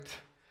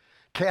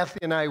Kathy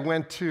and I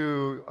went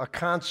to a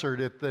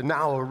concert at the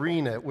Now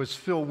Arena. It was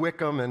Phil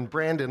Wickham and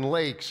Brandon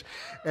Lakes,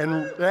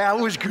 and that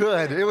was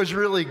good. It was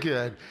really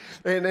good.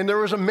 And there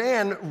was a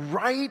man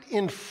right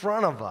in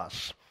front of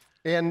us,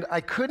 and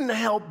I couldn't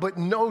help but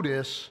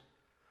notice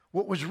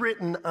what was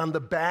written on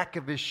the back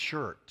of his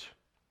shirt.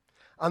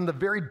 On the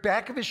very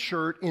back of his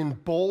shirt, in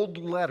bold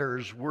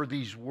letters, were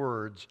these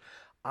words,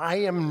 "I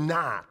am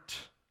not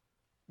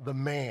the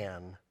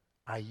man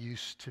I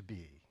used to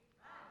be."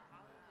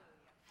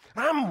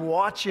 I'm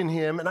watching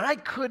him, and I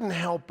couldn't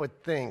help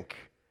but think,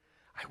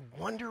 I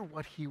wonder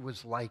what he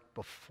was like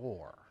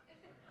before.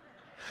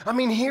 I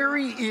mean, here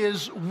he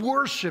is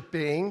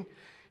worshiping.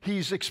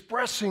 He's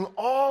expressing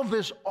all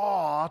this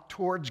awe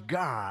towards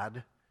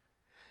God.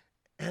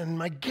 And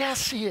my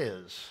guess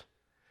is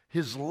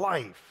his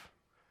life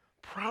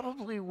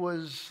probably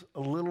was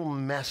a little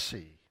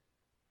messy,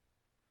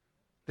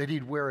 that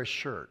he'd wear a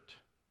shirt.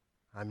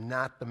 "I'm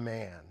not the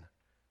man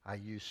I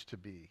used to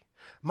be."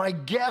 My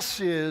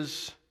guess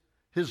is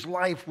his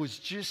life was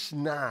just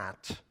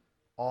not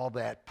all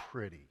that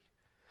pretty.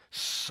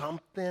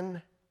 Something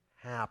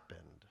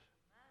happened.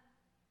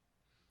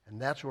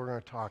 And that's what we're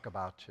going to talk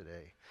about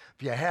today.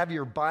 If you have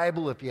your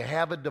Bible, if you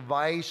have a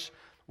device,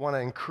 I want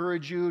to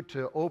encourage you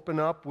to open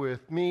up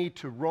with me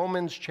to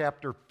Romans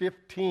chapter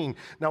 15.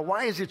 Now,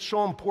 why is it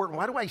so important?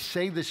 Why do I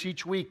say this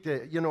each week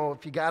that,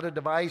 if you got a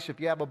device, if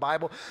you have a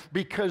Bible?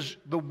 Because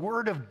the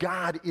Word of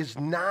God is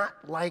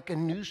not like a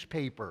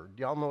newspaper.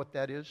 Do y'all know what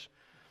that is?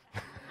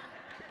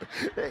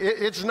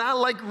 It's not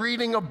like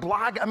reading a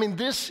blog. I mean,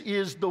 this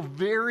is the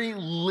very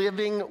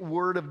living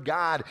Word of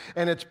God,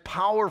 and it's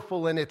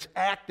powerful and it's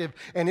active,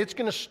 and it's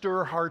going to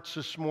stir hearts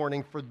this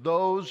morning for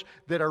those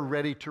that are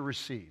ready to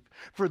receive.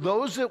 For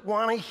those that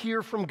want to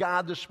hear from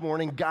God this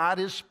morning, God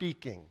is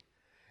speaking,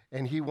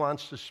 and He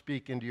wants to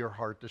speak into your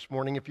heart this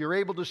morning. If you're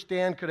able to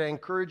stand, could I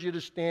encourage you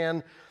to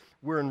stand?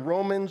 We're in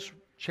Romans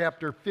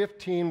chapter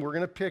 15. We're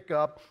going to pick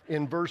up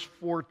in verse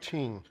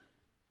 14.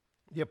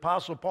 The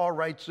Apostle Paul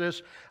writes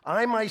this,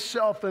 "I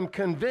myself am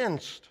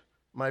convinced,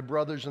 my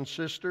brothers and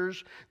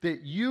sisters,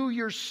 that you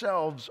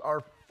yourselves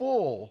are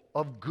full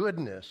of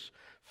goodness,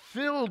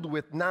 filled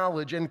with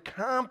knowledge, and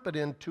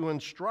competent to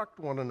instruct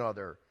one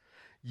another.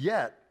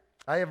 Yet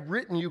I have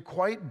written you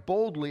quite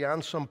boldly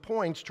on some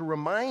points to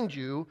remind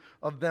you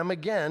of them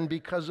again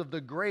because of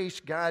the grace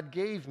God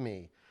gave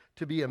me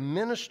to be a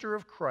minister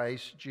of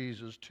Christ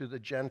Jesus to the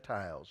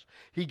Gentiles.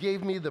 He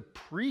gave me the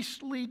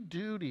priestly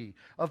duty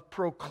of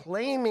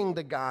proclaiming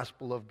the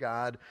gospel of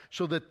God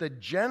so that the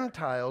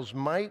Gentiles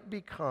might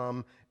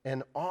become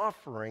an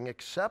offering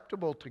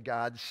acceptable to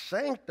God,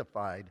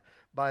 sanctified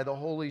by the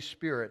Holy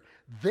Spirit.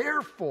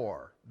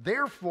 Therefore,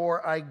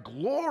 I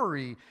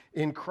glory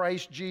in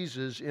Christ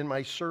Jesus in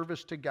my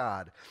service to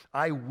God.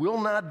 I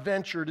will not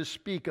venture to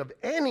speak of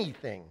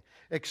anything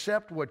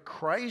except what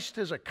Christ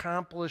has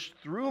accomplished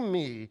through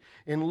me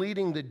in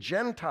leading the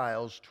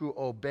Gentiles to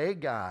obey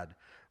God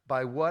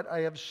by what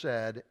I have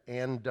said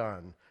and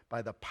done,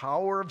 by the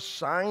power of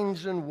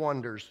signs and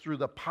wonders, through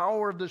the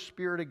power of the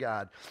Spirit of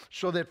God,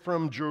 so that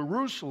from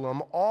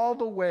Jerusalem all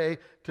the way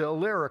to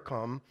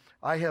Illyricum,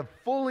 I have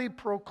fully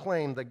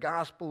proclaimed the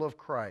gospel of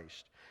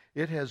Christ.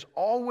 It has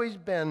always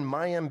been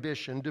my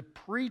ambition to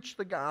preach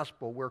the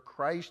gospel where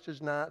Christ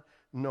is not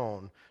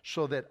known,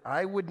 so that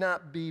I would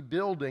not be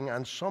building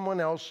on someone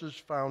else's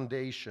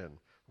foundation.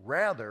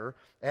 Rather,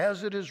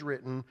 as it is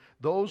written,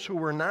 those who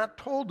were not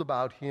told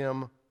about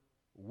him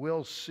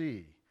will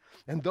see,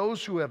 and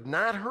those who have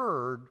not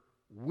heard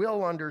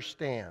will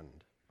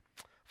understand.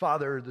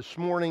 Father, this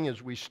morning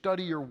as we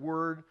study your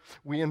word,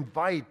 we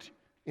invite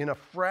in a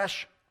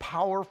fresh,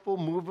 powerful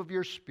move of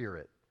your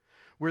Spirit,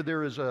 where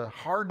there is a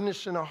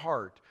hardness in a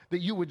heart, that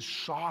you would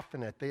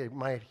soften it, they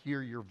might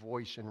hear your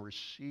voice and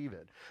receive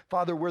it.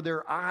 Father, where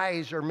their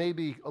eyes are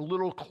maybe a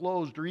little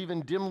closed or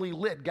even dimly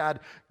lit, God,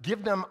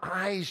 give them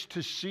eyes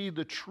to see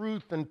the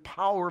truth and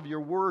power of your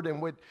word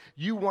and what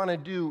you want to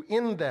do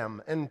in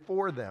them and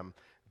for them.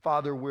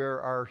 Father,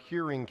 where our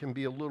hearing can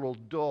be a little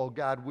dull,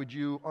 God, would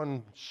you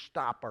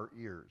unstop our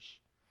ears?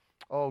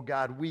 Oh,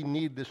 God, we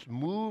need this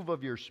move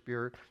of your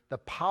Spirit, the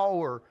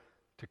power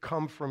to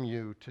come from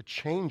you to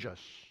change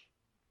us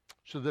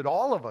so that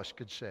all of us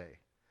could say,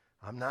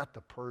 I'm not the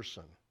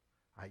person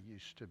I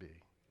used to be.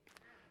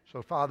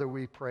 So, Father,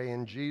 we pray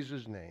in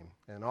Jesus' name.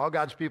 And all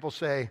God's people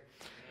say,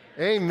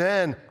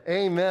 amen.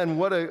 Amen.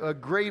 What a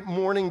great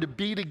morning to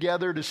be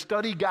together, to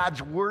study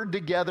God's word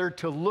together,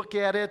 to look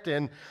at it.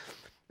 And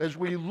as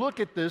we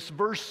look at this,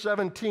 verse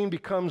 17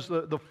 becomes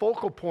the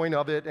focal point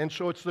of it. And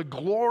so it's the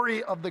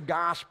glory of the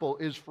gospel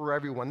is for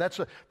everyone. That's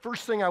the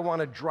first thing I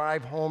want to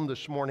drive home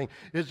this morning,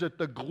 is that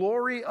the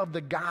glory of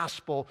the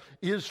gospel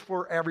is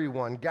for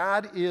everyone.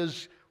 God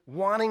is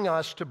wanting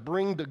us to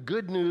bring the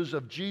good news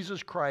of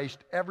Jesus Christ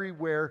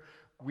everywhere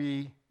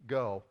we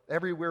go.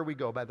 Everywhere we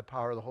go by the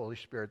power of the Holy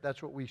Spirit.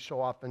 That's what we so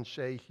often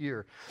say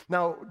here.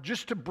 Now,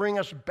 just to bring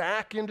us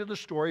back into the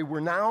story, we're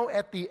now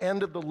at the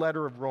end of the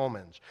letter of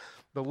Romans.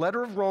 The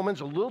letter of Romans,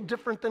 a little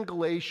different than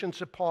Galatians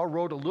that Paul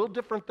wrote, a little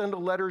different than the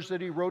letters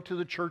that he wrote to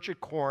the church at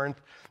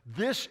Corinth.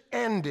 This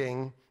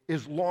ending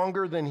is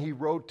longer than he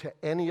wrote to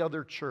any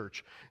other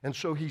church. And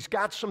so he's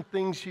got some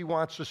things he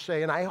wants to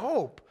say. And I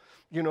hope,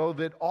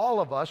 that all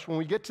of us, when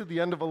we get to the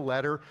end of a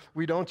letter,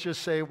 we don't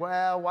just say,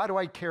 well, why do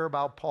I care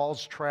about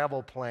Paul's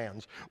travel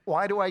plans?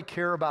 Why do I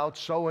care about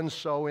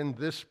so-and-so in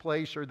this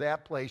place or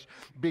that place?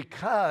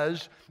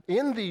 Because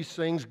in these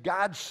things,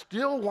 God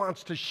still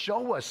wants to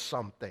show us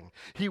something.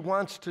 He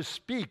wants to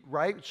speak,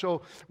 right?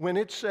 So when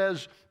it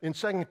says in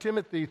 2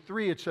 Timothy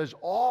 3, it says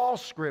all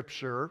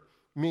Scripture,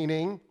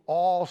 meaning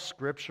all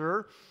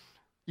Scripture,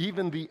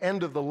 even the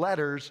end of the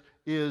letters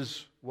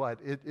is what?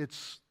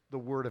 It's the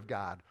Word of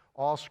God.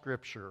 All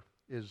Scripture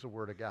is the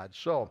Word of God.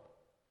 So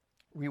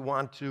we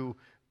want to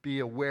be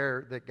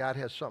aware that God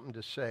has something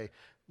to say.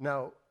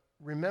 Now,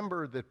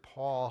 remember that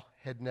Paul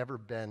had never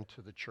been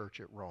to the church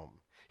at Rome.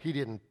 He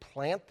didn't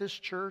plant this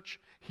church.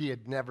 He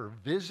had never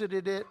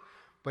visited it.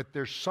 But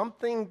there's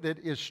something that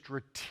is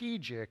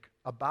strategic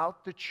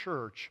about the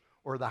church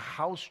or the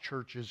house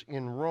churches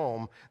in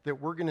Rome that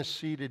we're going to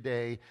see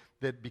today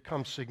that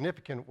becomes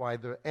significant, why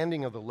the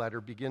ending of the letter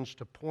begins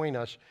to point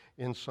us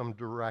in some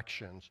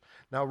directions.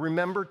 Now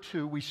remember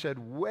too, we said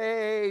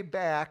way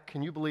back,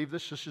 can you believe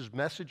this? This is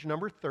message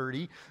number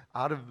 30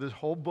 out of the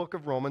whole book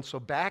of Romans. So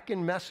back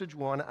in message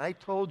 1, I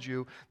told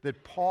you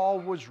that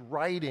Paul was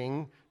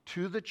writing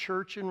to the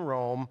church in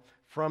Rome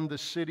from the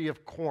city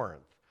of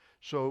Corinth.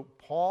 So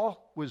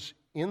Paul was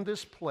in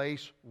this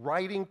place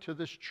writing to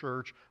this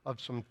church of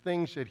some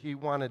things that he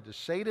wanted to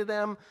say to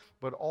them,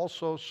 but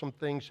also some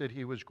things that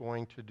he was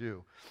going to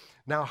do.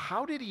 Now,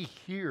 how did he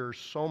hear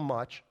so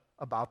much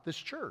about this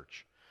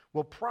church?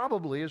 Well,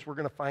 probably, as we're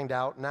going to find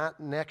out, not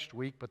next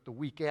week, but the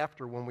week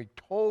after when we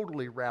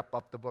totally wrap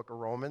up the book of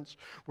Romans,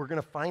 we're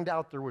going to find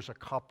out there was a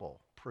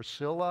couple,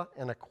 Priscilla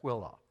and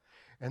Aquila.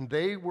 And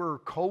they were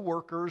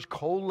co-workers,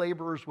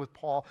 co-laborers with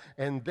Paul,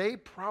 and they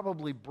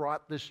probably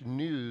brought this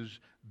news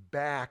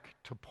back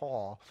to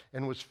Paul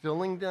and was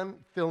filling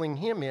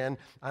him in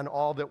on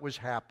all that was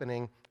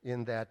happening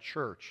in that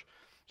church.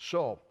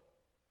 So,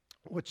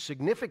 what's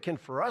significant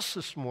for us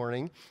this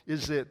morning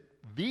is that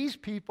these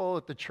people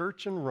at the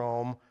church in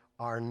Rome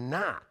are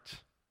not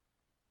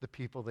the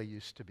people they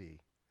used to be.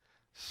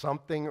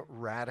 Something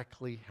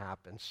radically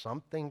happened.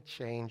 Something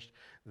changed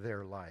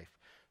their life.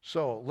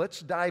 So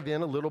let's dive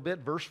in a little bit.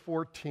 Verse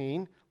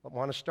 14, I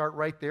want to start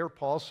right there.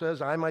 Paul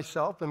says, I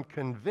myself am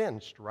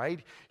convinced,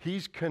 right?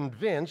 He's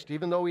convinced,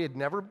 even though he had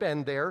never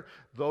been there,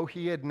 though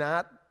he had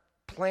not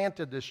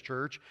planted this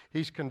church,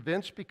 he's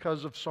convinced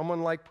because of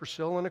someone like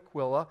Priscilla and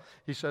Aquila.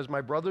 He says,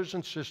 my brothers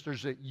and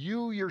sisters, that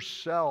you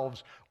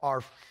yourselves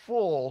are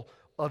full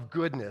of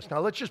goodness. Now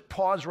let's just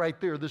pause right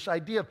there. This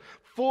idea of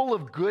full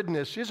of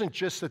goodness isn't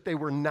just that they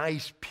were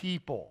nice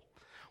people.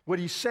 What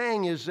he's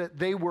saying is that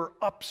they were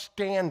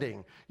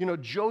upstanding.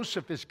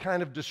 Joseph is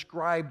kind of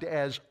described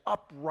as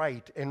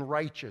upright and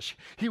righteous.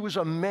 He was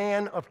a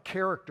man of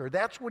character.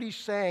 That's what he's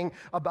saying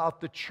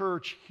about the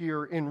church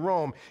here in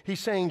Rome.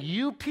 He's saying,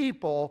 you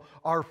people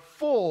are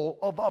full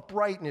of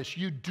uprightness.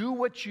 You do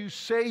what you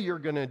say you're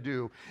going to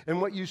do.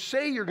 And what you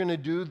say you're going to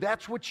do,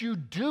 that's what you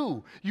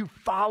do. You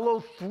follow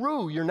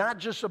through. You're not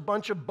just a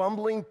bunch of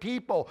bumbling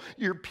people.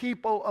 You're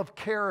people of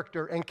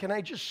character. And can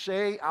I just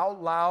say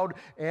out loud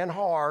and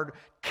hard,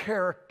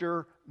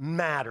 character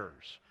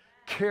matters.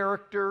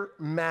 Character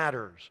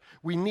matters.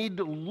 We need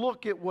to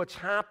look at what's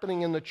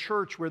happening in the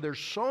church where there's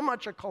so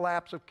much a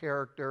collapse of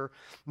character,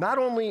 not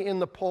only in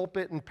the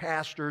pulpit and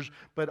pastors,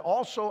 but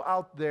also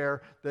out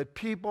there that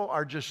people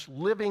are just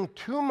living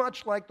too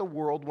much like the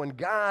world when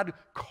God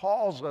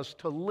calls us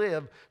to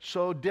live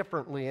so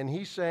differently. And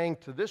he's saying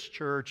to this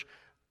church,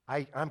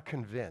 I'm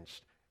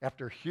convinced,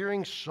 after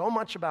hearing so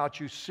much about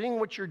you, seeing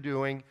what you're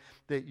doing,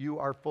 that you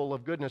are full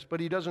of goodness. But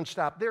he doesn't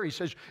stop there. He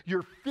says,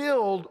 you're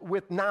filled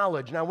with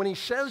knowledge. Now, when he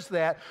says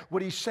that,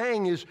 what he's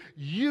saying is,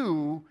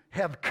 you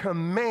have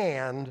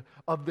command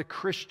of the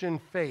Christian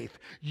faith.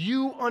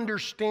 You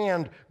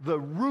understand the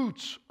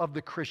roots of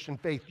the Christian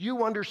faith.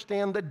 You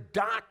understand the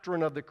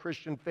doctrine of the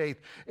Christian faith,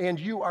 and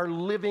you are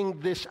living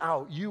this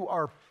out. You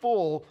are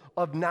full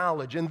of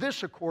knowledge. And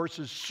this, of course,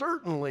 is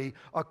certainly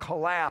a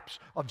collapse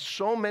of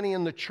so many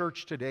in the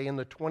church today in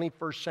the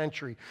 21st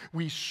century.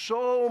 We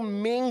so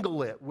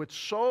mingle it with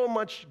so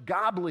much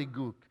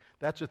gobbledygook.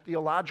 That's a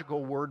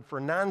theological word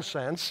for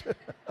nonsense.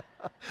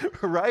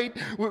 Right?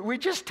 We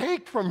just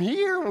take from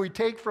here, and we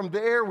take from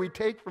there, we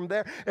take from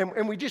there,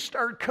 and we just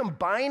start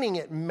combining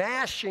it,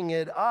 mashing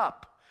it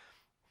up.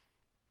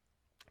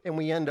 And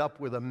we end up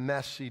with a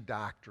messy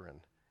doctrine.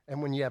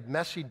 And when you have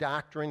messy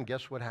doctrine,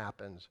 guess what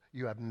happens?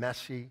 You have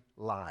messy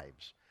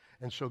lives.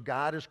 And so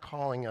God is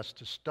calling us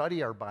to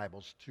study our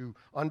Bibles, to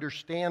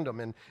understand them.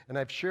 And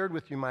I've shared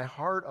with you my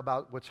heart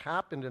about what's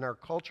happened in our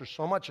culture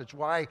so much. It's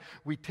why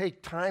we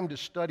take time to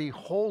study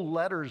whole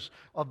letters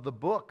of the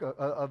book,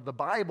 of the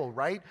Bible,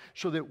 right?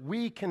 So that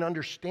we can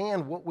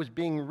understand what was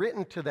being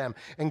written to them.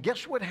 And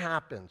guess what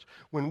happens?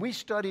 When we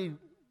study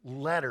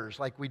letters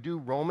like we do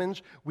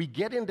Romans, we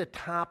get into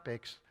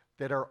topics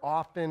that are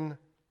often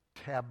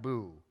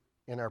taboo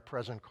in our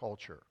present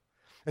culture.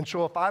 And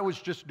so if I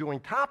was just doing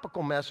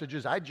topical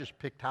messages, I'd just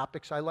pick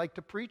topics I like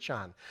to preach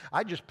on.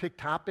 I just pick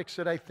topics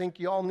that I think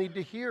you all need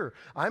to hear.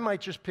 I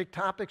might just pick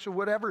topics or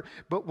whatever.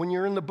 But when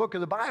you're in the book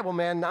of the Bible,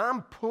 man, now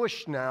I'm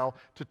pushed now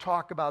to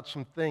talk about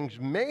some things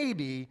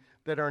maybe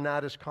that are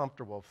not as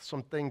comfortable,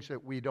 some things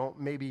that we don't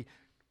maybe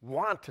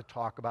want to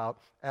talk about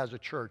as a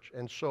church.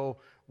 And so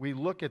we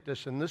look at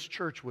this, and this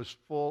church was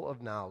full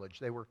of knowledge.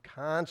 They were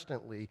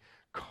constantly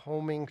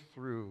combing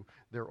through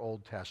their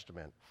Old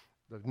Testament.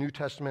 The New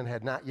Testament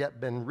had not yet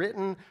been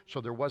written,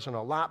 so there wasn't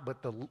a lot,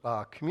 but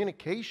the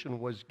communication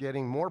was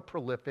getting more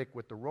prolific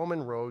with the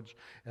Roman roads,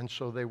 and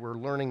so they were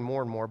learning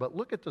more and more. But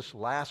look at this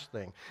last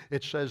thing.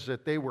 It says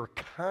that they were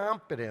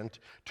competent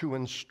to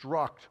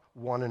instruct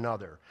one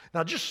another.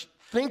 Now just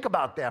think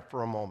about that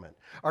for a moment.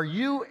 Are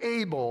you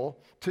able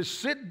to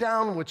sit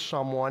down with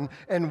someone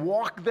and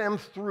walk them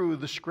through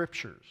the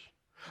Scriptures?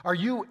 Are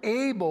you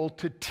able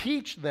to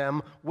teach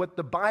them what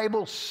the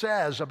Bible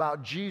says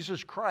about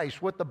Jesus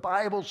Christ, what the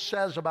Bible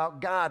says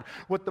about God,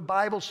 what the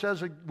Bible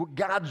says what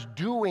God's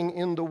doing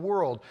in the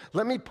world?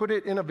 Let me put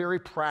it in a very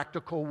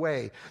practical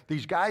way.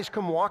 These guys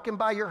come walking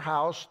by your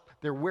house,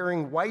 they're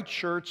wearing white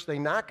shirts, they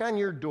knock on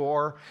your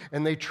door,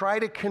 and they try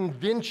to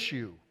convince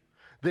you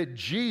that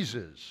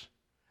Jesus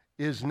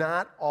is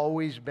not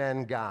always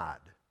been God.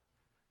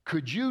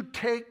 Could you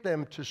take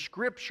them to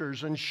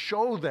Scriptures and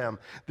show them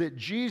that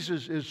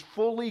Jesus is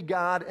fully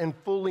God and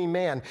fully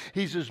man?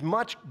 He's as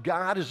much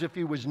God as if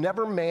he was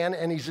never man,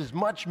 and he's as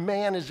much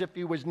man as if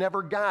he was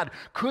never God.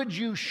 Could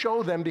you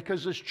show them?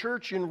 Because this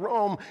church in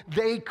Rome,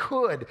 they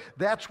could.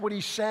 That's what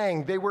he's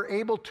saying. They were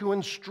able to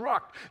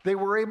instruct. They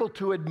were able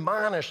to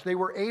admonish. They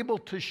were able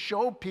to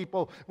show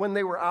people when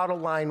they were out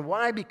of line.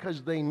 Why?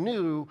 Because they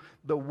knew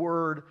the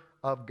Word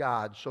of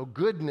God. So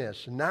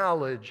goodness,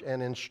 knowledge,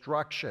 and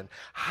instruction.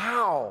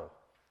 How?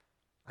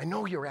 I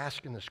know you're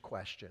asking this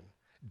question.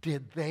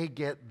 Did they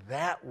get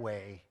that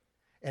way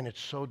and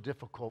it's so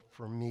difficult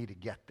for me to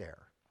get there?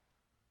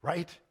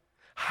 Right?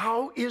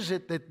 How is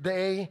it that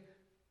they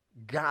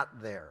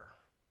got there?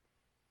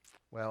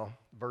 Well,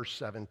 verse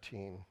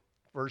 17.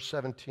 Verse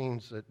 17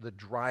 is the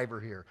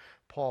driver here.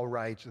 Paul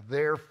writes,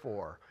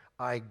 "Therefore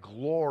I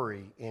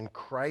glory in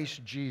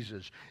Christ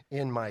Jesus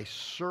in my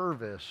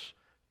service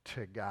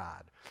to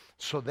God."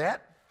 So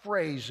that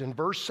phrase in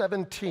verse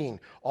 17,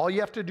 all you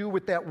have to do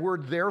with that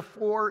word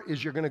therefore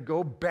is you're going to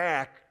go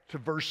back to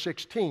verse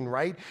 16,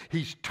 right?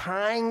 He's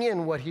tying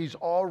in what he's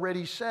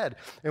already said.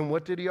 And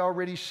what did he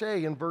already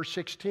say in verse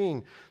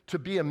 16? To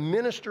be a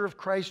minister of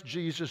Christ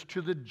Jesus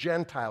to the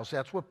Gentiles.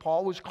 That's what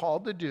Paul was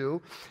called to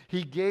do.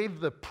 He gave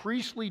the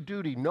priestly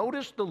duty.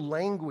 Notice the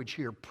language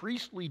here,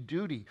 priestly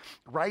duty,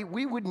 right?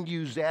 We wouldn't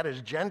use that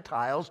as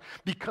Gentiles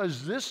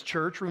because this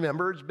church,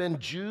 remember, it's been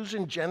Jews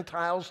and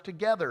Gentiles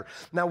together.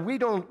 Now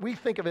we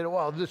think of it,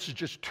 well, this is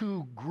just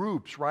two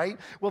groups, right?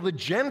 Well, the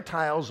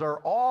Gentiles are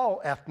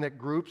all ethnic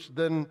groups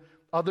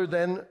other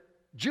than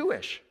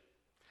Jewish.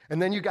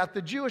 And then you got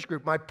the Jewish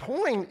group. My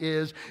point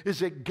is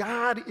that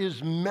God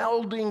is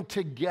melding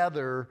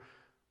together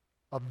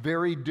a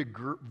very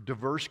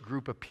diverse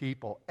group of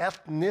people.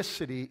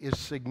 Ethnicity is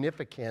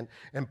significant,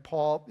 and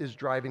Paul is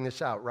driving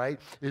this out,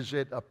 right? Is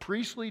it a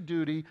priestly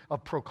duty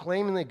of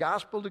proclaiming the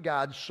gospel to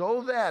God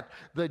so that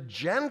the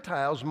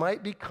Gentiles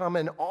might become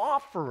an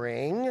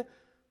offering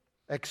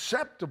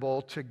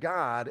acceptable to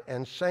God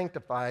and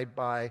sanctified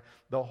by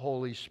the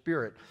Holy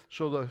Spirit.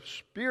 So the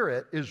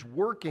Spirit is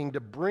working to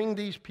bring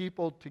these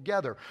people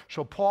together.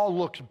 So Paul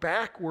looks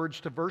backwards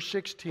to verse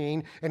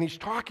 16, and he's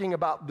talking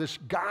about this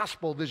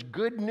gospel, this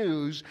good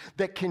news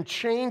that can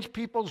change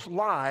people's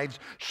lives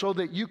so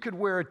that you could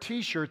wear a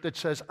t-shirt that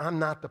says, "I'm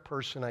not the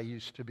person I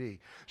used to be."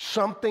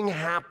 Something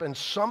happens,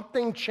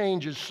 something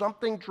changes,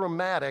 something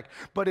dramatic,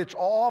 but it's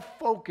all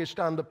focused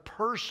on the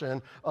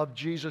person of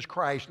Jesus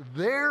Christ.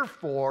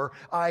 Therefore,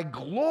 I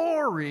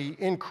glory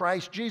in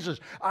Christ Jesus.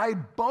 I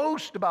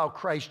boast about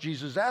Christ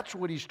Jesus. That's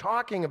what he's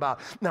talking about.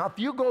 Now, if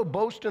you go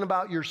boasting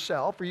about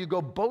yourself, or you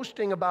go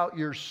boasting about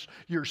your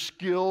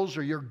skills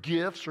or your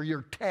gifts or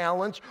your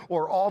talents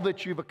or all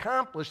that you've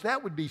accomplished,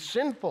 that would be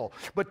sinful.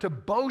 But to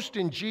boast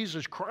in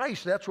Jesus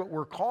Christ, that's what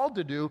we're called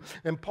to do.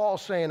 And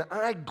Paul's saying,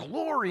 I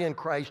glory in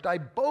Christ. I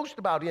boast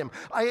about him.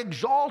 I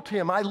exalt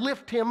him. I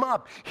lift him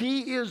up.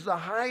 He is the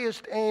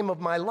highest aim of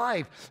my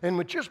life. And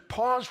we just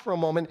pause for a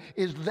moment.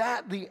 Is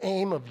that the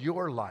aim of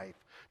your life?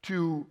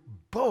 To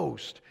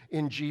boast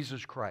in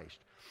Jesus Christ.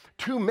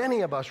 Too many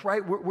of us,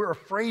 right, we're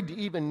afraid to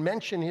even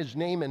mention his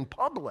name in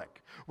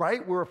public,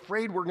 right? We're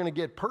afraid we're going to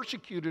get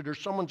persecuted or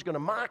someone's going to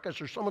mock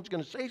us or someone's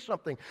going to say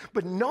something.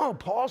 But no,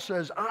 Paul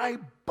says, I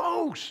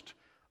boast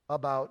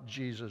about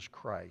Jesus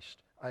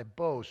Christ. I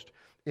boast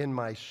in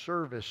my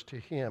service to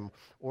him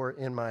or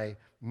in my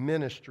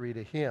ministry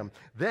to him.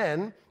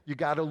 Then you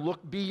got to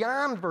look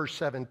beyond verse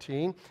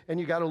 17 and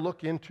you got to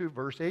look into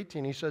verse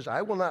 18. He says,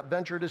 I will not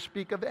venture to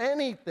speak of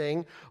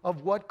anything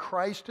of what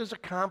Christ has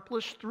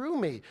accomplished through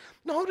me.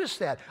 Notice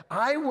that.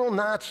 I will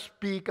not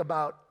speak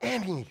about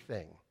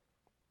anything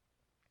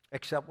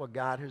except what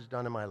God has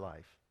done in my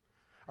life.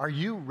 Are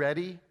you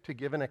ready to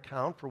give an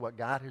account for what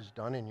God has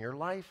done in your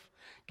life?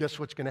 Guess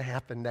what's going to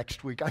happen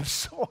next week? I'm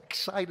so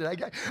excited.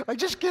 I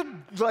just get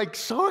like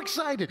so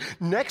excited.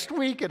 Next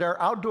week at our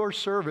outdoor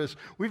service,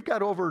 we've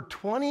got over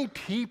 20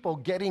 people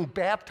getting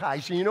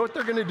baptized. And you know what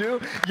they're going to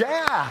do?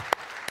 Yeah.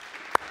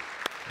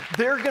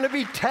 They're going to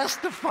be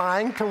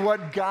testifying to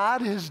what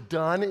God has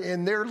done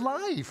in their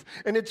life.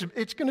 And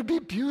it's going to be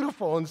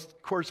beautiful. And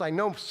of course, I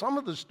know some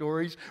of the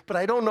stories, but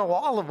I don't know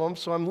all of them.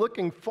 So I'm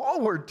looking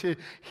forward to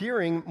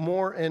hearing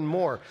more and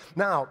more.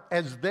 Now,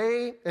 as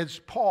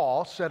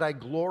Paul said, I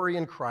glory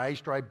in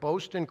Christ, or I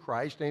boast in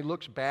Christ, and he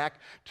looks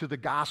back to the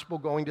gospel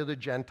going to the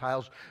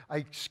Gentiles,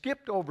 I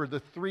skipped over the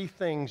three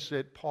things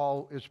that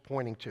Paul is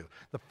pointing to.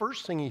 The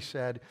first thing he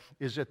said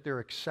is that they're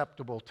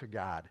acceptable to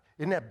God.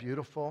 Isn't that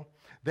beautiful?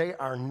 They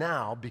are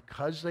now,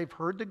 because they've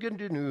heard the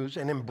good news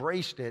and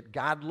embraced it,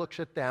 God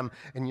looks at them,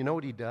 and you know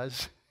what he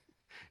does?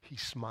 He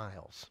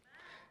smiles.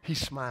 He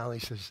smiles. He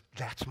says,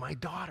 that's my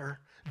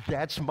daughter.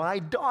 That's my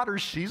daughter.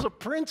 She's a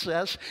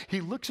princess. He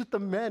looks at the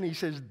men. He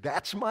says,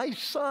 that's my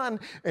son.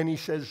 And he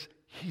says,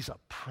 he's a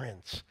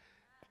prince.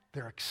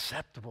 They're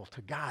acceptable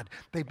to God.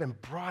 They've been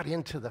brought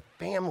into the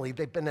family.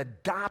 They've been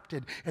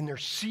adopted, and they're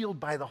sealed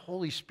by the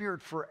Holy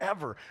Spirit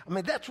forever. I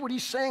mean, that's what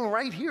he's saying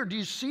right here. Do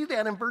you see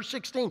that in verse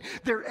 16?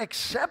 They're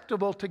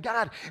acceptable to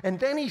God. And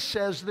then he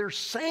says they're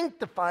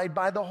sanctified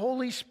by the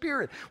Holy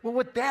Spirit. Well,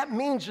 what that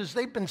means is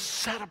they've been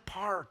set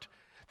apart.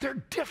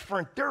 They're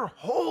different. They're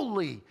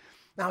holy.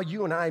 Now,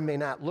 you and I may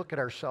not look at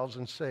ourselves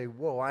and say,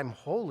 whoa, I'm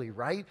holy,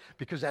 right?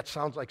 Because that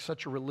sounds like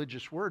such a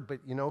religious word.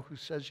 But you know who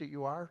says that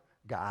you are?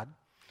 God.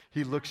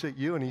 He looks at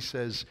you and he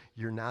says,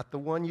 you're not the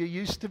one you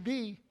used to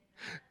be.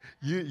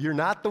 You're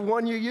not the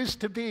one you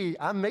used to be.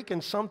 I'm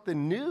making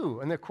something new.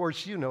 And of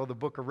course, you know the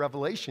book of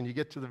Revelation. You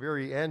get to the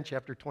very end,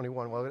 chapter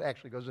 21. Well, it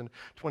actually goes into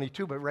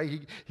 22, but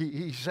right,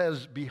 he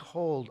says,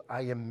 behold,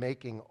 I am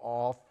making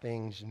all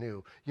things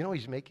new. You know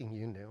he's making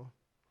you new?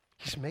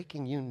 He's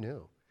making you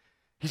new.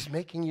 He's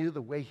making you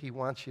the way he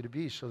wants you to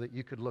be so that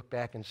you could look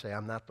back and say,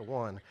 I'm not the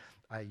one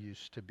I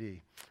used to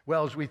be.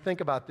 Well, as we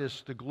think about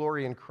this, the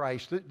glory in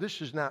Christ,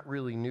 this is not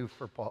really new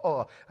for Paul.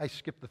 Oh, I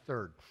skipped the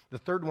third. The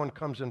third one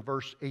comes in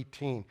verse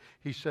 18.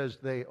 He says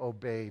they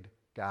obeyed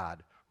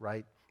God,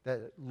 right?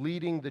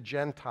 Leading the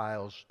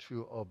Gentiles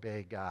to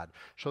obey God.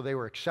 So they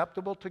were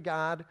acceptable to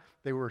God,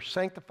 they were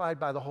sanctified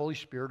by the Holy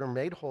Spirit or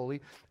made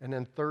holy, and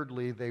then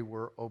thirdly, they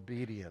were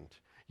obedient.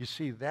 You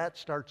see, that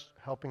starts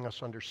helping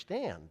us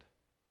understand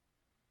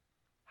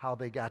how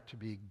they got to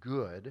be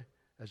good,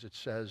 as it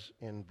says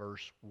in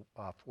verse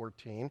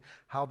 14,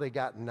 how they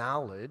got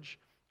knowledge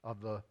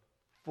of the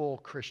full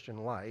Christian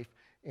life,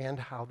 and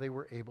how they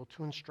were able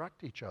to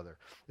instruct each other.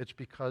 It's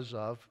because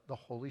of the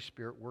Holy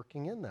Spirit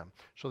working in them.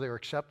 So they were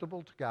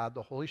acceptable to God,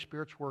 the Holy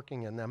Spirit's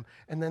working in them,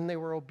 and then they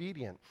were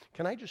obedient.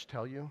 Can I just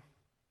tell you,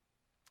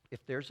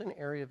 if there's an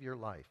area of your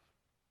life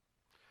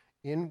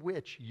in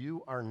which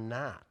you are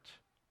not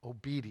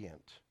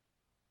obedient,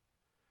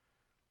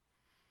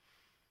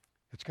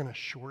 it's going to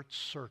short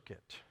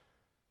circuit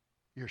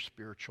your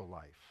spiritual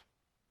life.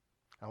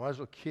 Now, when I was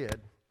a kid,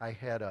 I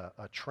had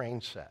a train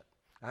set.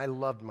 I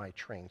loved my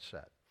train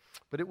set.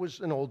 But it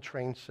was an old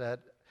train set,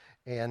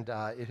 and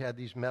it had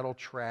these metal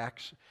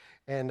tracks,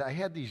 and I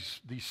had these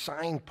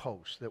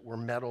signposts that were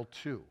metal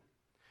too.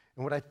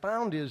 And what I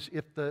found is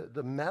if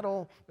the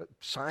metal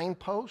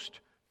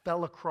signpost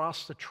fell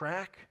across the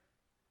track,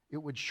 it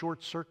would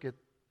short circuit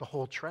the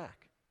whole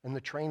track, and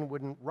the train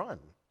wouldn't run.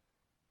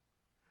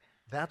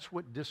 That's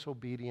what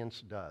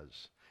disobedience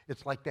does.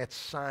 It's like that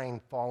sign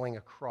falling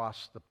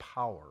across the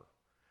power.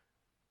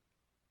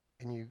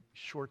 And you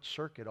short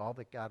circuit all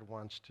that God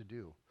wants to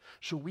do.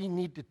 So we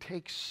need to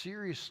take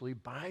seriously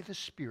by the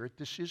Spirit.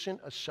 This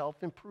isn't a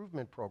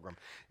self-improvement program.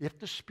 If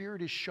the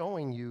Spirit is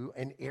showing you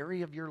an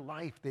area of your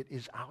life that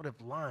is out of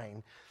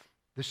line,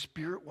 the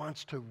Spirit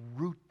wants to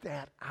root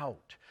that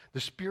out. The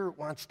Spirit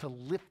wants to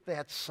lift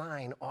that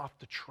sign off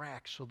the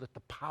track so that the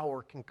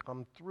power can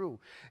come through.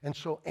 And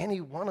so any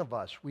one of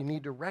us, we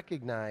need to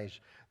recognize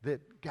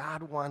that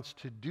God wants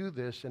to do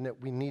this and that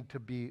we need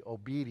to be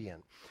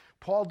obedient.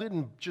 Paul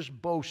didn't just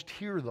boast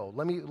here, though.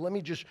 Let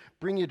me just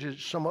bring you to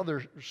some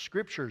other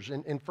scriptures.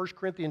 In 1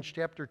 Corinthians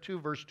chapter 2,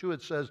 verse 2,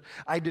 it says,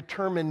 I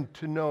determined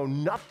to know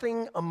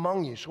nothing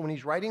among you. So when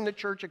he's writing the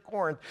church at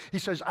Corinth, he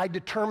says, I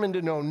determined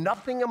to know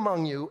nothing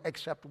among you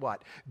except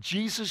what?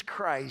 Jesus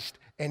Christ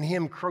and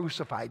him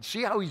crucified.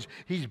 See how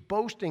he's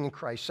boasting in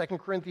Christ. 2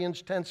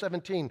 Corinthians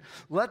 10:17,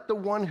 let the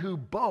one who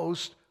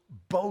boasts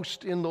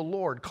boast in the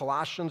Lord.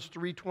 Colossians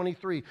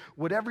 3:23.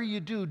 Whatever you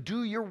do,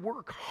 do your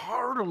work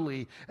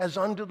heartily as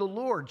unto the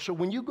Lord. So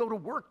when you go to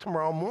work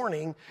tomorrow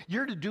morning,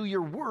 you're to do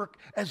your work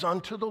as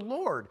unto the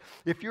Lord.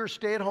 If you're a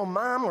stay-at-home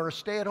mom or a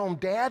stay-at-home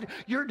dad,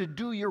 you're to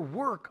do your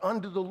work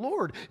unto the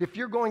Lord. If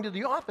you're going to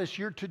the office,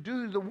 you're to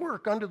do the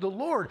work unto the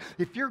Lord.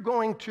 If you're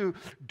going to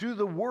do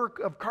the work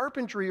of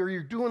carpentry or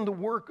you're doing the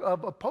work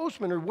of a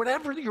postman or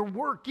whatever your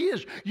work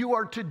is, you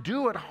are to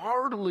do it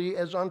heartily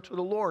as unto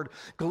the Lord.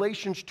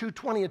 Galatians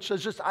 2:20, it says,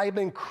 is this: I have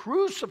been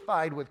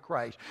crucified with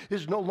Christ. It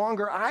is no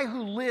longer I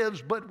who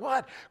lives, but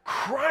what?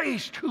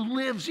 Christ who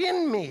lives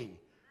in me.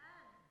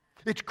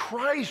 It's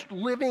Christ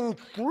living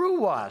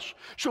through us.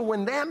 So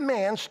when that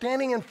man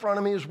standing in front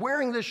of me is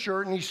wearing this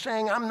shirt and he's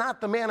saying, I'm not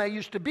the man I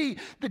used to be,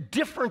 the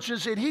difference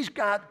is that he's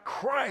got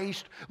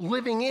Christ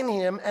living in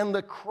him, and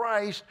the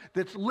Christ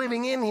that's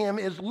living in him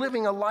is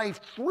living a life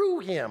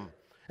through him.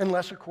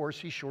 Unless, of course,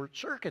 he short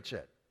circuits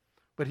it.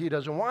 But he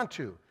doesn't want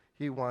to.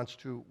 He wants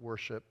to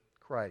worship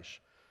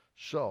Christ.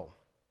 So,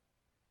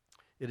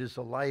 it is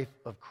the life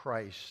of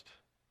Christ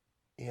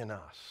in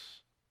us.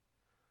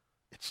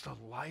 It's the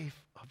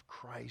life of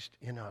Christ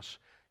in us.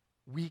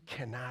 We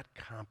cannot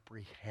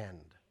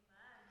comprehend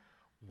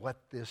what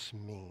this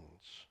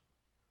means,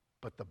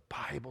 but the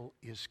Bible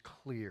is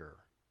clear.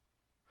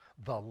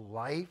 The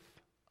life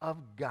of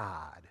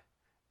God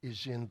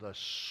is in the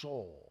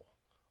soul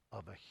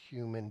of a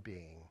human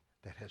being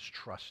that has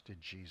trusted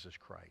Jesus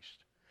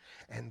Christ.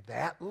 And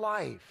that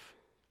life,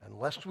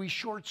 unless we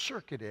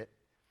short-circuit it,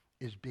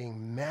 is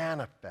being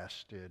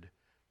manifested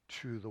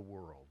to the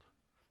world.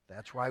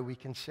 That's why we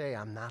can say,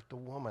 I'm not the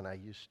woman I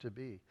used to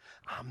be.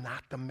 I'm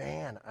not the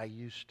man I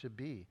used to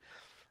be.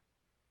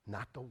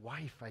 Not the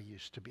wife I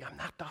used to be. I'm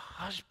not the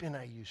husband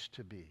I used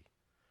to be.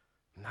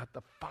 I'm not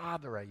the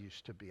father I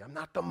used to be. I'm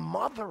not the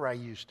mother I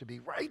used to be,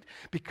 right?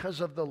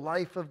 Because of the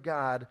life of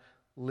God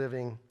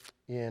living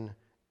in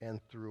and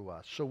through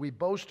us. So we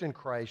boast in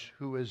Christ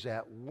who is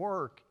at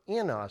work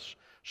in us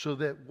so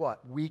that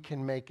what? We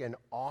can make an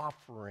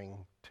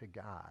offering to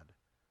God.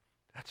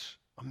 That's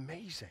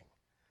amazing.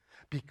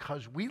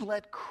 Because we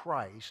let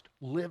Christ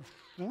live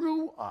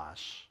through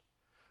us,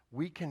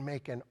 we can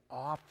make an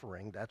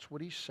offering, that's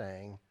what he's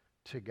saying,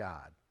 to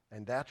God.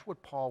 And that's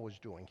what Paul was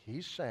doing.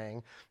 He's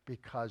saying,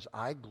 because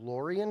I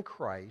glory in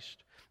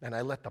Christ and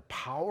I let the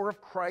power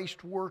of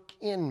Christ work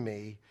in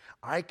me,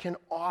 I can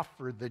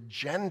offer the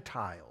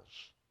Gentiles.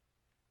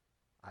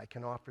 I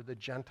can offer the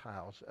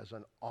Gentiles as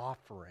an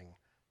offering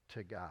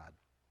to God.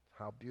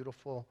 How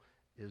beautiful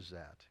is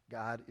that?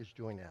 God is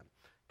doing that.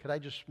 Could I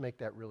just make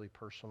that really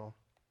personal?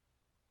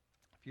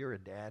 If you're a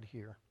dad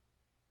here,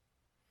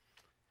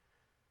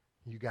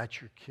 you got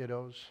your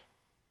kiddos,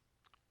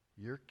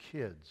 your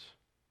kids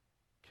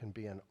can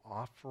be an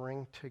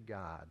offering to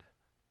God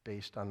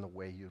based on the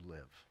way you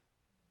live.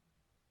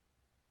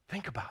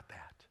 Think about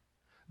that.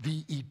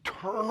 The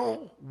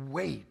eternal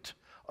weight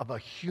of a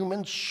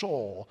human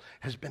soul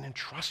has been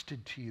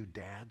entrusted to you,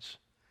 dads,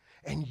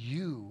 and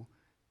you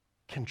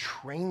can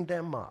train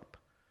them up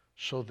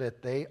so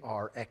that they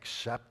are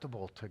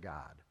acceptable to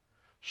God,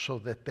 so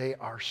that they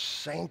are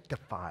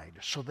sanctified,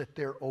 so that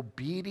they're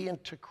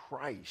obedient to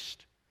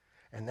Christ.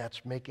 And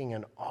that's making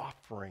an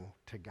offering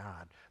to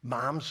God.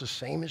 Moms, the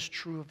same is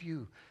true of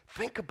you.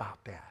 Think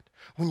about that.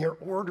 When you're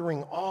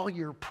ordering all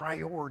your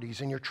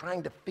priorities and you're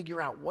trying to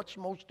figure out what's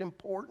most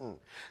important,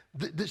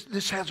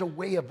 this has a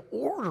way of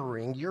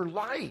ordering your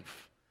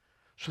life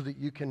so that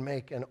you can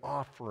make an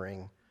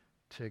offering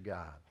to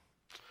God.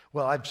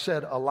 Well, I've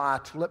said a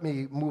lot. Let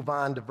me move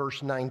on to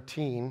verse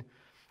 19.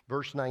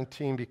 Verse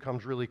 19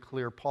 becomes really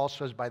clear. Paul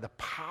says, by the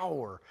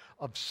power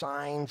of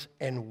signs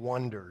and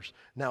wonders.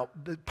 Now,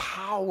 the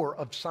power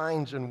of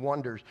signs and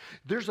wonders.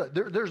 There's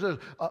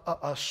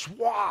a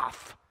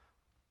swath,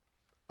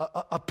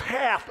 a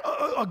path,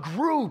 a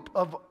group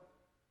of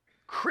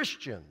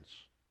Christians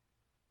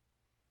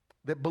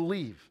that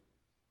believe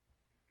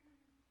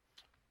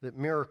that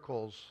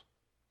miracles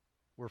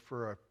were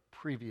for a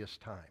previous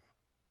time.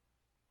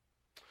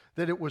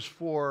 That it was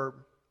for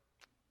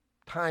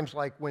times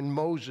like when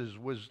Moses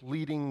was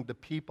leading the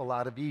people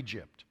out of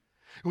Egypt.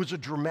 It was a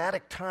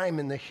dramatic time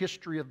in the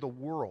history of the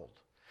world.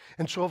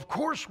 And so, of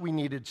course, we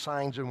needed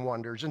signs and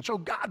wonders. And so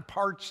God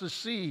parts the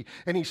sea,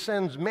 and he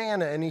sends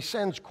manna, and he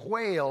sends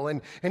quail,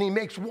 and he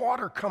makes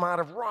water come out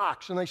of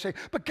rocks. And they say,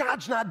 but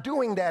God's not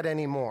doing that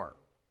anymore.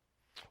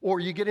 Or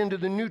you get into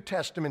the New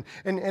Testament,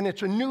 and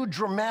it's a new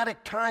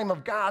dramatic time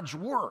of God's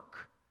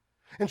work.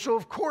 And so,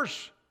 of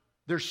course,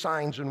 there's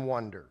signs and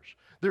wonders.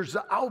 There's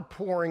the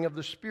outpouring of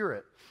the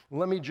Spirit.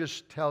 Let me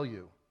just tell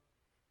you,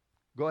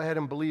 go ahead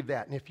and believe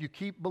that. And if you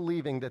keep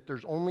believing that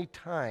there's only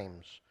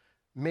times,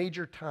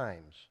 major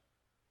times,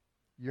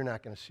 you're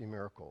not going to see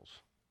miracles.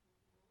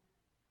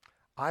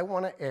 I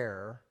want to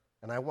err,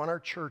 and I want our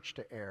church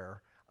to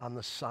err, on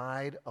the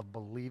side of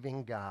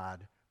believing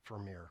God for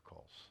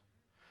miracles.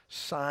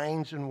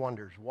 Signs and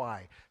wonders.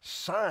 Why?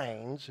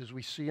 Signs, as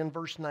we see in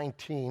verse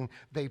 19,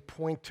 they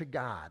point to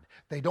God.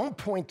 They don't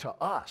point to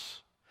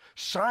us.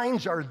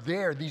 Signs are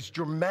there, these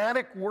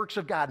dramatic works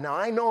of God. Now,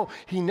 I know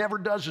he never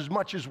does as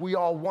much as we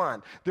all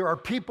want. There are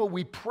people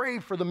we pray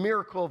for the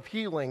miracle of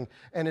healing,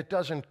 and it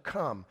doesn't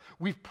come.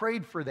 We've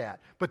prayed for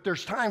that. But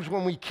there's times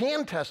when we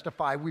can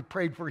testify we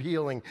prayed for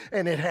healing,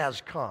 and it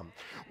has come.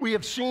 We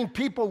have seen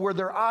people where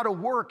they're out of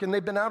work, and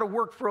they've been out of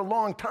work for a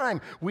long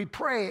time. We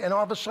pray, and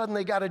all of a sudden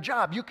they got a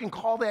job. You can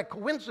call that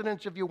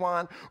coincidence if you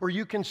want, or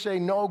you can say,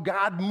 no,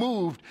 God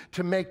moved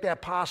to make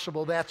that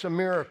possible. That's a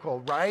miracle,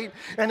 right?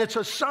 And it's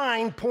a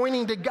sign pointing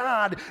to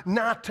God,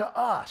 not to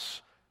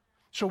us.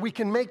 So we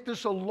can make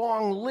this a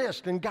long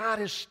list, and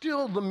God is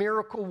still the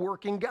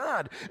miracle-working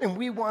God. And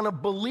we want to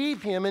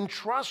believe him and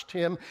trust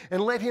him and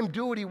let him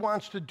do what he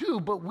wants to do,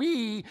 but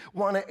we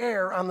want to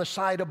err on the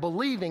side of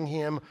believing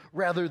him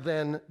rather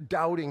than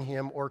doubting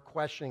him or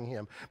questioning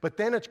him. But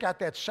then it's got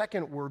that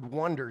second word,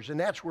 wonders, and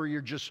that's where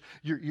your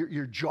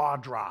jaw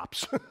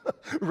drops,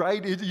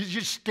 right? You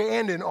just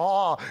stand in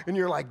awe, and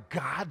you're like,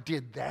 God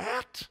did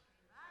that?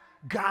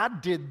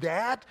 God did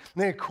that?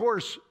 And then, of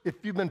course, if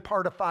you've been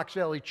part of Fox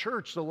Valley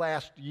Church the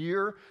last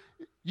year,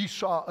 you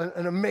saw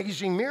an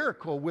amazing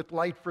miracle with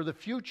Light for the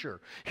Future.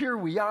 Here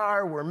we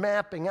are, we're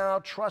mapping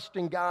out,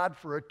 trusting God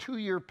for a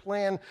 2-year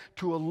plan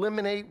to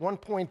eliminate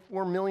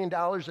 $1.4 million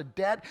of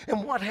debt.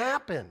 And what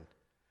happened?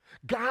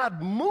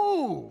 God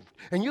moved.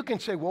 And you can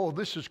say, well,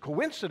 this is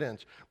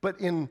coincidence.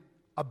 But in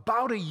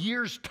about a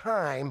year's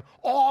time,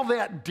 all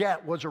that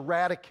debt was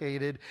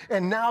eradicated,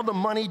 and now the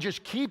money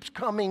just keeps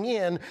coming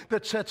in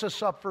that sets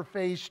us up for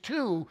phase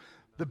 2,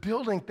 the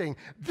building thing.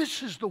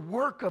 This is the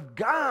work of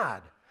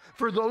God.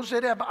 For those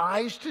that have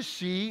eyes to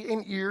see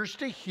and ears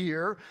to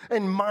hear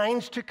and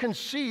minds to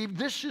conceive,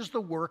 this is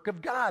the work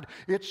of God.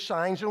 It's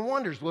signs and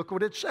wonders. Look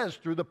what it says,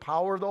 through the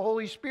power of the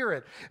Holy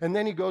Spirit. And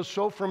then he goes,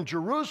 so from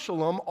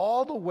Jerusalem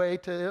all the way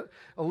to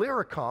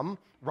Illyricum,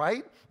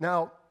 right?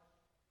 Now,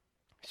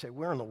 you say,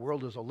 where in the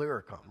world is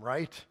Illyricum,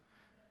 right?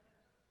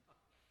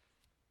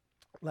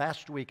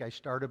 Last week I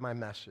started my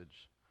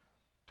message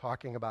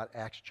talking about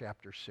Acts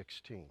chapter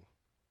 16.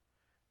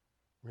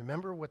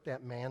 Remember what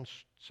that man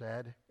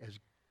said as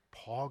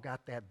Paul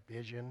got that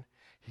vision?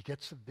 He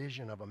gets the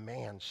vision of a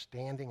man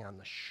standing on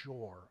the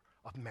shore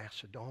of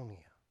Macedonia.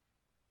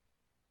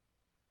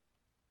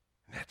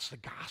 And that's the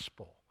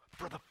gospel.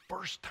 For the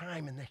first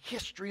time in the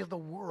history of the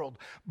world,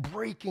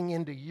 breaking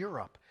into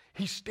Europe.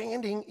 He's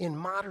standing in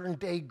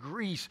modern-day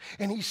Greece,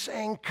 and he's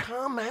saying,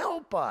 come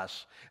help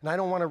us. And I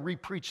don't want to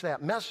re-preach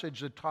that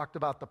message that talked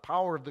about the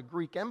power of the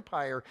Greek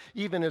Empire,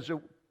 even as it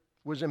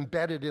was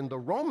embedded in the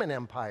Roman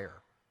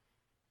Empire.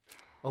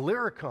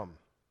 Illyricum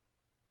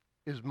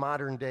is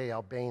modern-day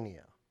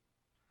Albania.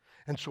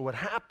 And so what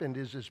happened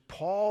is, as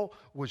Paul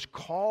was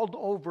called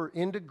over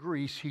into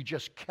Greece, he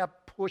just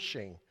kept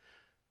pushing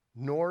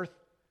north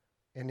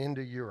and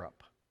into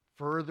Europe.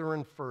 Further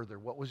and further.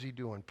 What was he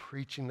doing?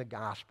 Preaching the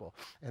gospel.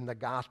 And the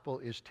gospel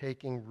is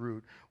taking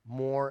root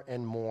more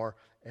and more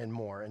and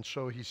more. And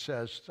so he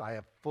says, I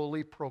have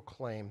fully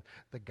proclaimed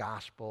the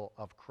gospel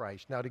of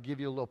Christ. Now, to give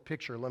you a little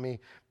picture, let me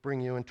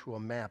bring you into a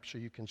map so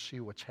you can see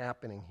what's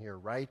happening here,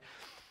 right?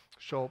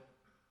 So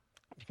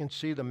you can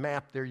see the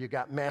map there. You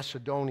got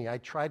Macedonia. I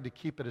tried to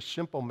keep it a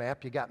simple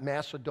map. You got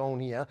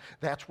Macedonia.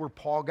 That's where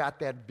Paul got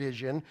that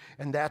vision.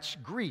 And that's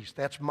Greece.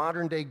 That's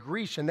modern-day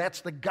Greece. And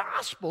that's the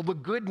gospel, the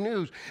good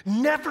news.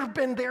 Never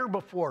been there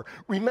before.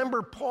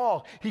 Remember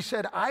Paul, he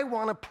said, I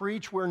want to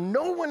preach where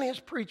no one has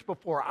preached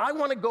before. I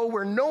want to go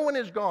where no one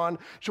has gone.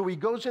 So he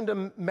goes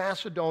into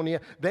Macedonia.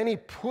 Then he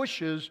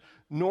pushes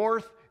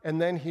north, and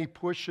then he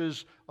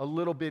pushes a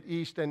little bit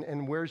east.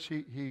 And where's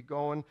he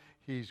going?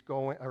 He's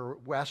going, or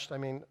west,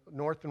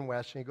 north and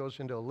west, and he goes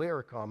into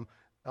Illyricum,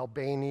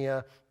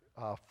 Albania,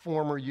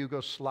 former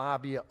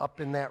Yugoslavia,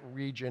 up in that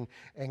region,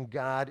 and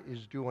God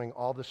is doing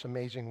all this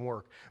amazing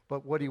work.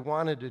 But what he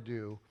wanted to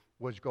do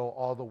was go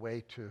all the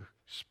way to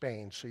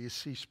Spain. So you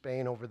see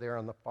Spain over there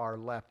on the far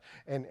left,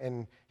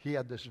 and he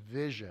had this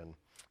vision.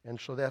 And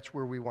so that's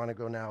where we want to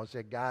go now, is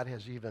that God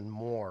has even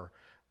more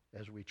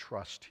as we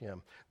trust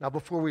him. Now,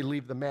 before we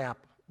leave the map,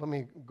 let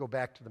me go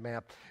back to the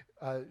map.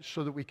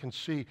 So that we can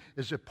see,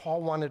 is that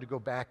Paul wanted to go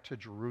back to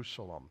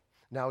Jerusalem.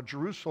 Now,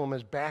 Jerusalem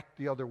is back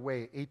the other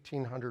way,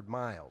 1,800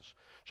 miles.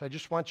 So I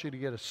just want you to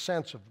get a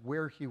sense of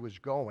where he was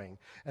going.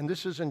 And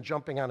this isn't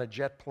jumping on a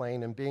jet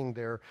plane and being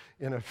there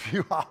in a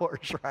few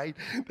hours, right?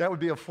 That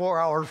would be a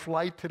 4-hour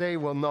flight today.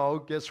 Well, no,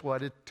 guess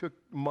what? It took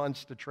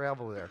months to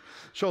travel there.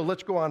 So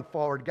let's go on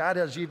forward. God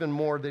has even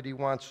more that he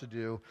wants to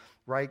do,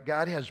 right?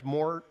 God has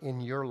more in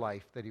your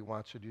life that he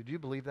wants to do. Do you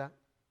believe that?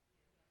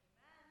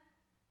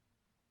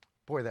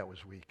 Boy, that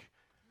was weak.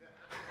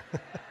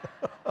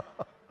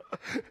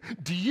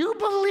 Do you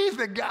believe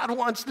that God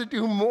wants to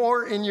do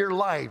more in your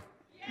life?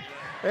 Yes.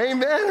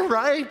 Amen,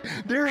 right?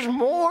 There's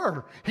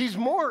more. He's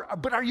more.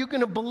 But are you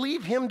going to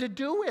believe him to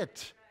do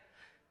it?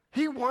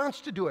 He wants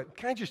to do it.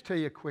 Can I just tell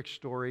you a quick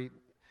story?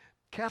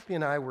 Kathy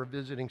and I were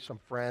visiting some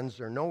friends.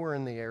 They're nowhere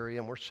in the area,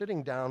 and we're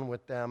sitting down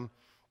with them.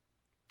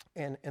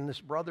 And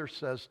this brother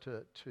says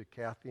to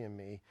Kathy and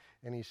me,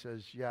 and he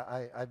says, yeah,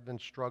 I've been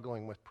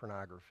struggling with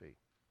pornography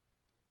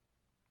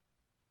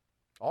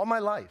all my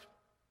life.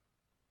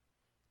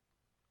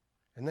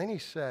 And then he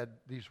said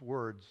these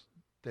words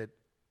that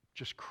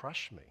just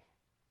crushed me.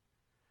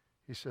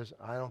 He says,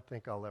 I don't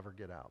think I'll ever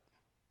get out.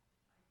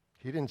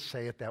 He didn't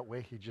say it that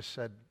way. He just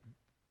said,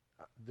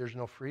 there's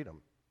no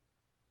freedom.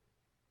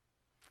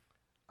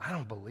 I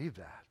don't believe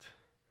that.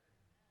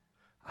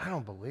 I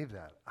don't believe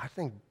that. I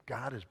think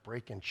God is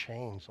breaking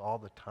chains all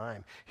the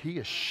time. He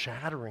is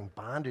shattering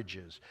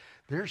bondages.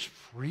 There's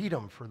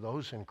freedom for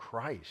those in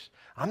Christ.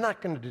 I'm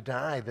not going to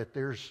deny that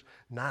there's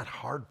not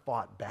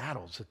hard-fought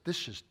battles, that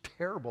this is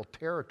terrible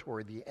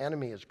territory the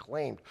enemy has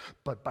claimed.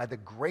 But by the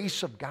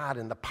grace of God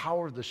and the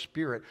power of the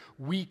Spirit,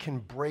 we can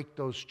break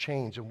those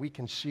chains and we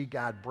can see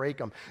God break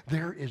them.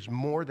 There is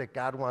more that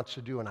God wants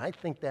to do, and I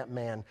think that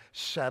man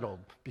settled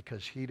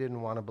because he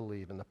didn't want to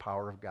believe in the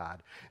power of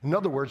God. In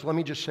other words, let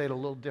me just say it a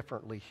little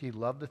differently. He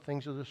loved the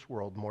things of this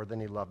world more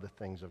than he loved the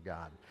things of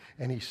God,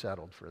 and he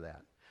settled for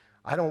that.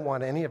 I don't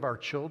want any of our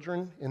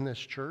children in this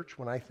church,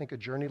 when I think of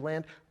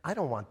Journeyland, I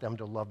don't want them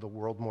to love the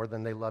world more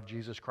than they love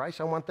Jesus Christ.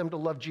 I want them to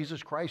love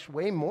Jesus Christ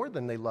way more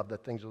than they love the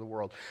things of the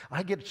world.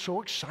 I get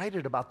so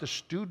excited about the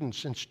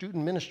students and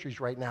student ministries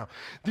right now.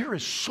 There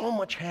is so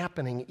much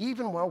happening,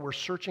 even while we're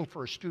searching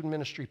for a student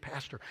ministry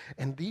pastor.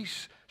 And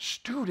these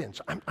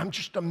students, I'm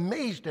just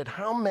amazed at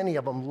how many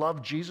of them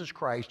love Jesus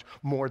Christ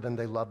more than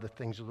they love the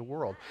things of the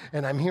world.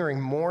 And I'm hearing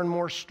more and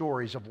more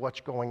stories of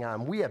what's going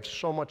on. We have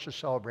so much to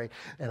celebrate,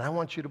 and I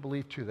want you to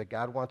believe, too, that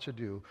God wants to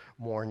do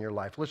more in your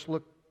life. Let's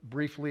look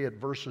briefly at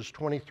verses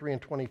 23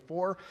 and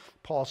 24.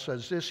 Paul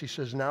says this. He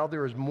says, now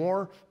there is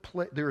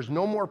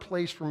no more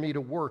place for me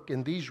to work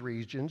in these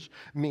regions,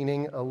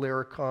 meaning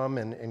Illyricum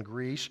and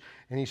Greece.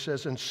 And he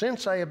says, and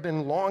since I have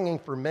been longing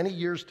for many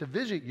years to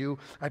visit you,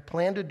 I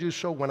plan to do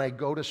so when I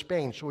go to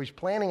Spain. So he's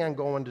planning on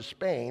going to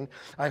Spain.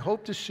 I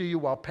hope to see you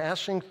while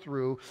passing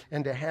through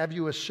and to have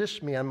you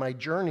assist me on my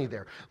journey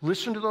there.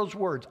 Listen to those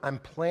words. I'm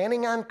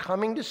planning on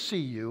coming to see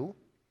you.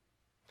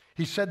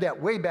 He said that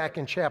way back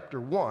in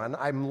chapter 1,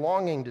 I'm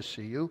longing to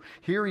see you.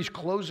 Here he's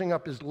closing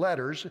up his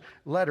letter,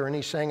 and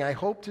he's saying, I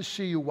hope to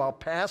see you while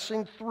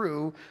passing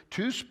through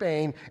to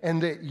Spain,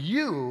 and that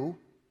you,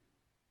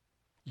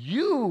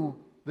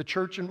 the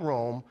church in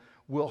Rome,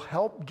 will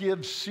help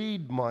give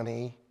seed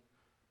money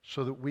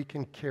so that we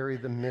can carry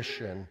the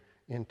mission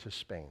into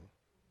Spain.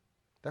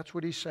 That's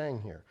what he's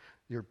saying here.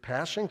 You're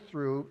passing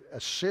through,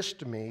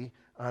 assist me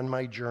on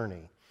my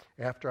journey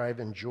after I've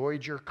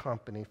enjoyed your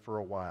company for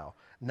a while.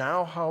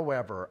 Now,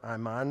 however,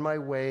 I'm on my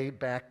way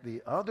back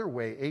the other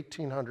way,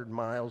 1,800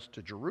 miles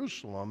to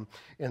Jerusalem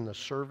in the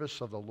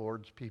service of the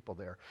Lord's people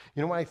there.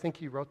 You know why I think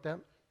he wrote that?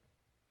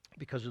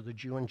 Because of the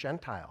Jew and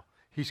Gentile.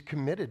 He's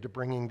committed to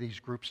bringing these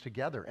groups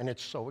together, and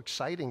it's so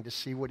exciting to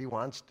see what he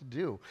wants to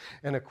do.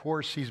 And of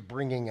course, he's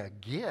bringing a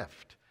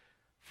gift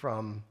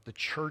from the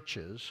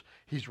churches.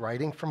 He's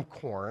writing from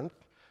Corinth,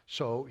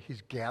 so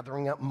he's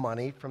gathering up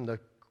money from the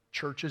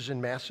churches in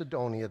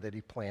Macedonia that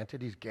he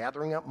planted. He's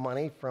gathering up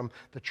money from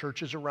the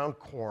churches around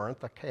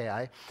Corinth,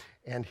 Achaia,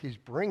 and he's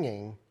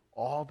bringing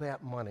all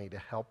that money to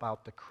help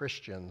out the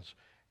Christians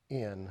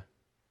in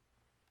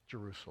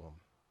Jerusalem.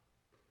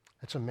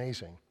 That's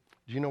amazing.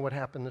 Do you know what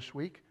happened this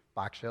week?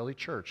 Box Valley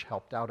Church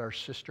helped out our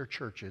sister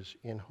churches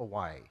in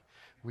Hawaii.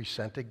 We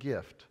sent a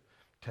gift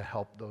to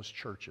help those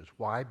churches.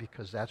 Why?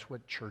 Because that's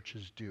what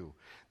churches do.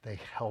 They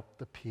help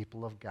the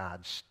people of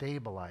God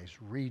stabilize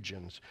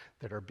regions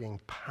that are being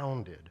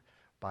pounded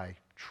by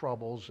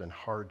troubles and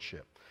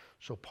hardship.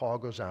 So Paul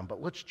goes on,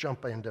 but let's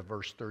jump into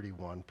verse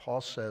 31.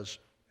 Paul says,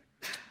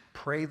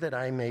 pray that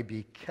I may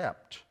be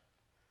kept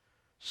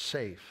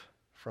safe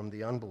from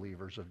the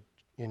unbelievers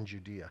in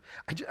Judea.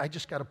 I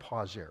just got to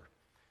pause there.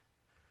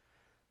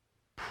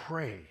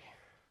 Pray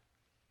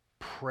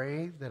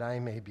that I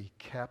may be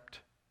kept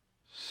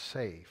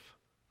safe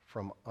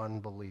from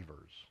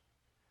unbelievers.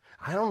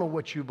 I don't know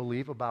what you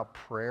believe about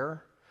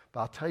prayer,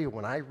 but I'll tell you,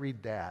 when I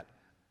read that,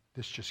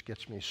 this just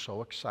gets me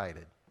so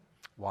excited.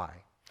 Why?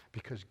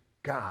 Because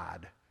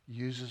God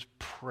uses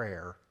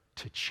prayer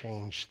to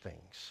change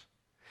things.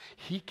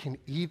 He can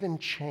even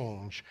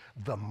change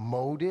the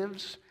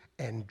motives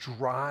and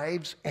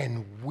drives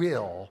and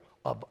will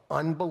of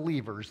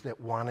unbelievers that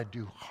want to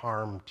do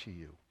harm to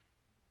you.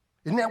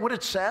 Isn't that what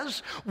it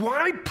says?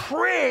 Why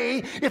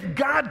pray if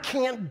God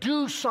can't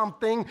do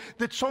something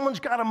that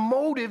someone's got a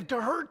motive to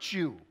hurt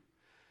you?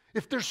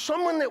 If there's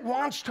someone that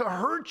wants to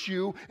hurt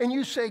you and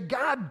you say,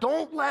 God,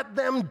 don't let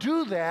them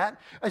do that,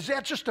 is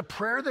that just a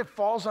prayer that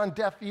falls on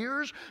deaf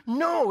ears?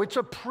 No, it's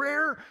a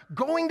prayer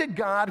going to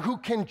God who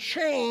can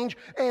change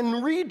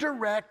and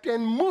redirect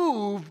and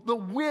move the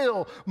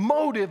will,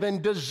 motive,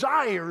 and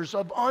desires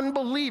of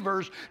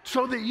unbelievers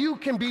so that you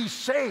can be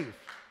safe.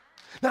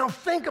 Now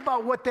think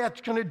about what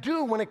that's going to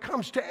do when it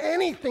comes to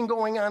anything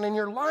going on in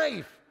your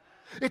life.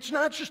 It's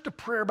not just a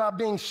prayer about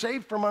being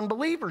saved from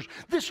unbelievers.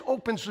 This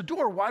opens the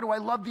door. Why do I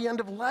love the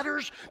end of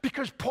letters?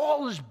 Because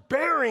Paul is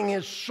bearing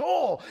his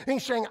soul. And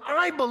he's saying,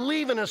 I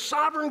believe in a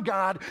sovereign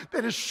God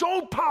that is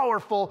so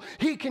powerful,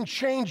 he can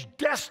change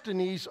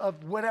destinies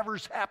of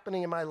whatever's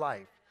happening in my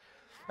life.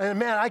 And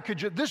man,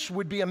 this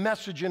would be a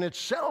message in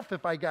itself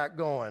if I got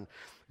going.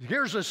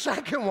 Here's a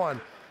second one.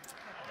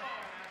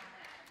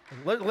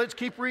 Let's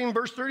keep reading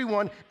verse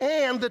 31.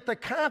 And that the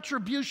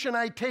contribution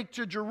I take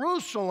to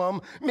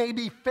Jerusalem may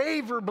be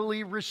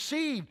favorably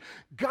received.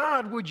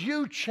 God, would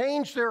you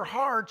change their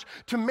hearts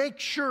to make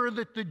sure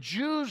that the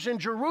Jews in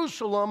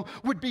Jerusalem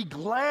would be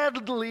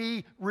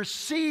gladly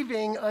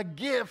receiving a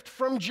gift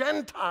from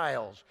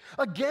Gentiles?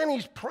 Again,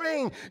 he's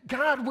praying,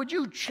 God, would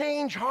you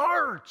change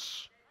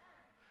hearts?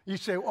 You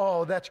say,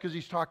 oh, that's because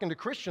he's talking to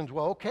Christians.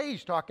 Well, okay,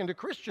 he's talking to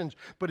Christians.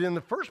 But in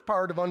the first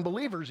part of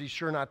unbelievers, he's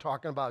sure not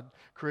talking about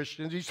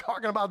Christians. He's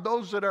talking about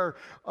those that are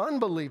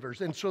unbelievers.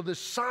 And so the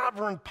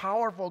sovereign,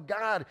 powerful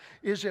God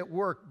is at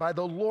work by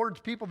the Lord's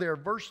people there.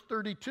 Verse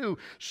 32,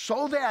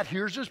 so that,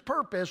 here's his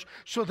purpose,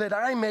 so that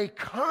I may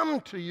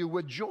come to you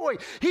with joy.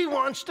 He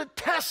wants to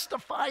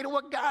testify to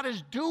what God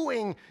is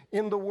doing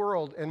in the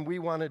world. And we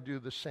want to do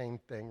the same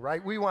thing,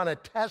 right? We want to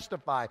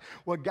testify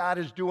what God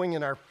is doing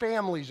in our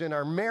families, in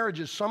our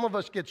marriages. Some of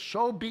us get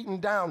so beaten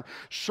down,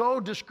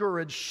 so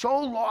discouraged, so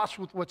lost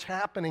with what's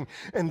happening.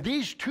 And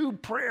these two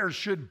prayers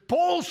should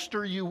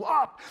bolster you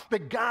up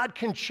that God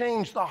can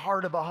change the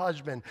heart of a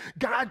husband.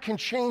 God can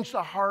change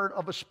the heart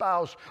of a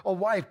spouse, a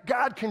wife.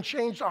 God can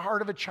change the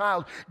heart of a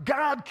child.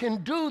 God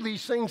can do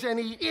these things, and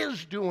he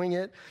is doing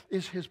it,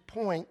 is his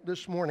point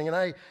this morning. And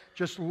I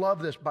just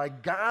love this. By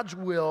God's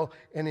will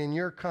and in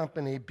your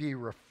company, be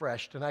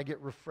refreshed. And I get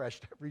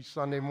refreshed every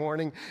Sunday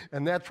morning,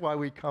 and that's why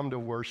we come to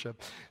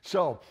worship.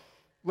 So,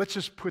 let's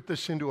just put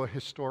this into a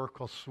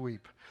historical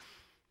sweep.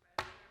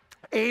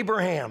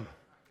 Abraham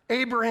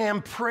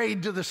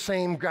prayed to the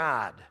same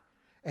God,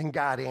 and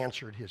God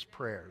answered his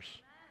prayers.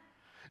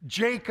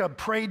 Jacob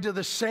prayed to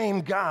the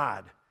same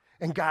God,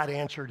 and God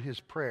answered his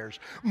prayers.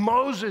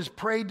 Moses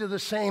prayed to the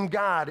same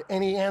God,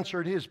 and he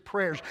answered his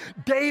prayers.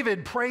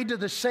 David prayed to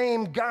the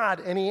same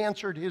God, and he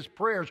answered his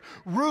prayers.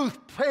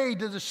 Ruth prayed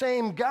to the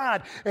same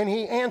God, and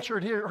he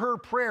answered her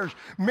prayers.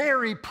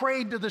 Mary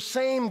prayed to the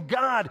same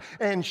God,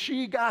 and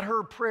she got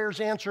her prayers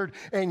answered.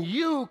 And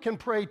you can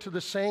pray to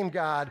the same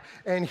God,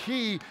 and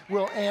he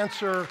will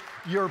answer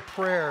your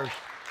prayers.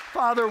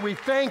 Father, we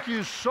thank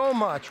you so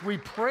much. We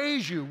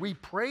praise you. We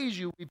praise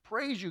you. We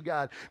praise you,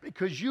 God,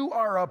 because you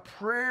are a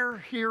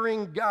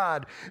prayer-hearing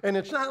God. And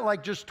it's not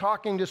like just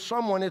talking to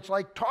someone. It's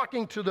like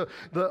talking to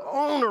the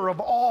owner of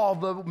all,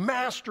 the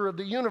master of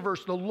the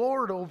universe, the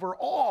Lord over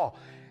all.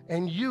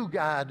 And you,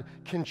 God,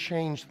 can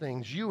change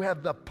things. You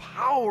have the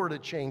power to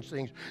change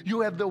things.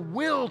 You have the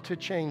will to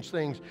change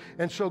things.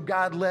 And so,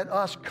 God, let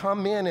us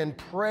come in and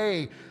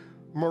pray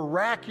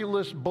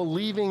miraculous,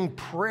 believing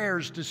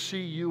prayers to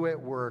see you at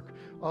work.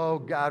 Oh,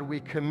 God, we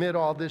commit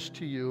all this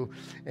to you.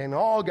 And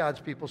all God's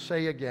people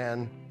say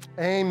again,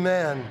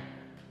 amen.